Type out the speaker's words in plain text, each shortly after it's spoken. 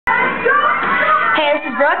Hey,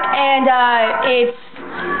 this is Brooke, and it's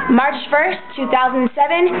March 1st, 2007,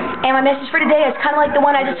 and my message for today is kind of like the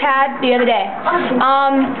one I just had the other day.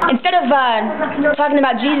 Instead of talking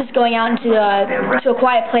about Jesus going out into to a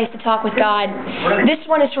quiet place to talk with God, this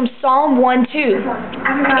one is from Psalm 1:2.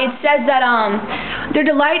 It says that their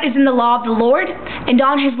delight is in the law of the Lord, and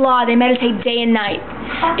on His law they meditate day and night.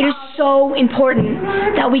 It is so important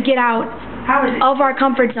that we get out of our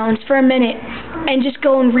comfort zones for a minute and just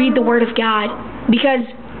go and read the Word of God, because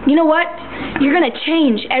you know what? You're going to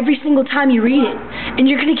change every single time you read it, and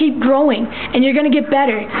you're going to keep growing, and you're going to get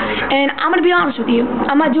better. And I'm going to be honest with you,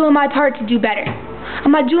 I'm not doing my part to do better.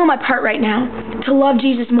 I'm not doing my part right now to love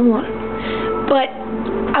Jesus more, but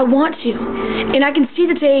I want to. And I can see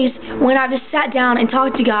the days when I've just sat down and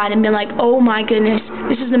talked to God and been like, oh my goodness,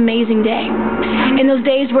 this is an amazing day. And those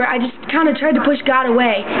days where I just kind of tried to push God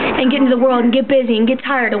away and get into the world and get busy and get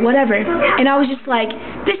tired or whatever. And I was just like,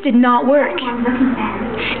 this did not work.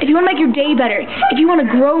 If you want to make your day better, if you want to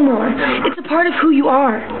grow more, it's a part of who you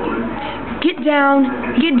are. Get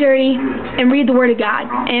down, get dirty, and read the Word of God.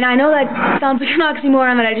 And I know that sounds like an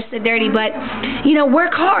oxymoron that I just said dirty, but, you know, work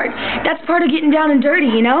hard. That's part of getting down and dirty,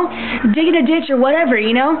 you know? Digging a ditch or whatever,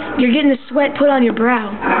 you know? You're getting the sweat put on your brow.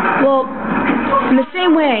 Well, in the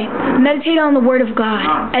same way, meditate on the Word of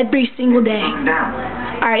God every single day.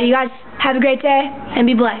 Alright, you guys have a great day, and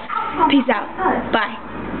be blessed. Peace out. Bye.